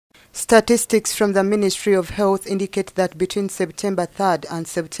Statistics from the Ministry of Health indicate that between September 3rd and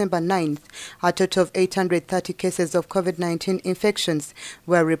September 9th, a total of 830 cases of COVID-19 infections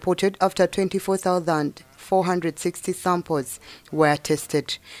were reported after 24,460 samples were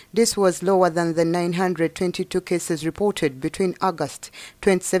tested. This was lower than the 922 cases reported between August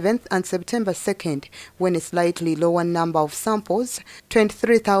 27th and September 2nd, when a slightly lower number of samples,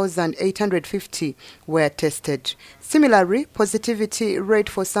 23,850, were tested. Similarly, positivity rate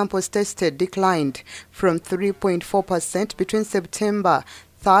for samples tested declined from 3.4% between September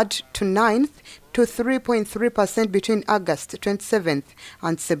 3rd to 9th to 3.3% between August 27th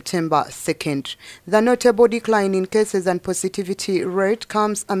and September 2nd. The notable decline in cases and positivity rate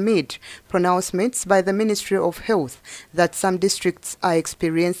comes amid pronouncements by the Ministry of Health that some districts are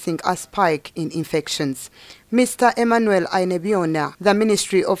experiencing a spike in infections. Mr. Emmanuel Ainebiona, the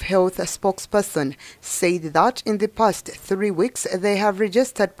Ministry of Health spokesperson, said that in the past 3 weeks they have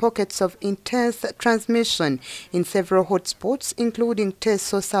registered pockets of intense transmission in several hotspots, including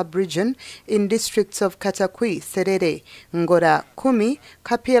Teso sub-region in districts of Katakwi, Serere, Ngora, Kumi,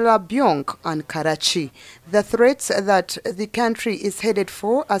 Kapela, Byong, and Karachi. The threats that the country is headed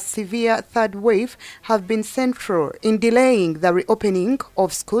for a severe third wave have been central in delaying the reopening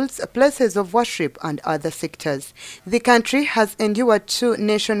of schools, places of worship, and other sectors. The country has endured 2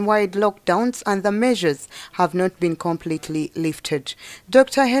 nationwide lockdowns and the measures have not been completely lifted.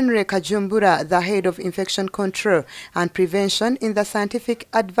 Dr. Henry Kajumbura, the head of Infection Control and Prevention in the Scientific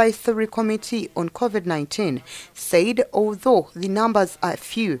Advisory Committee on COVID-19, said although the numbers are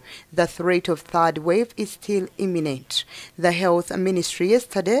few, the threat of third wave is still imminent. The Health Ministry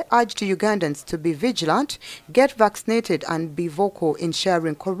yesterday urged Ugandans to be vigilant, get vaccinated, and be vocal in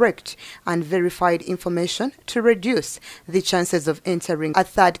sharing correct and verified information to reduce the chances of entering a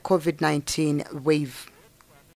third COVID-19 wave.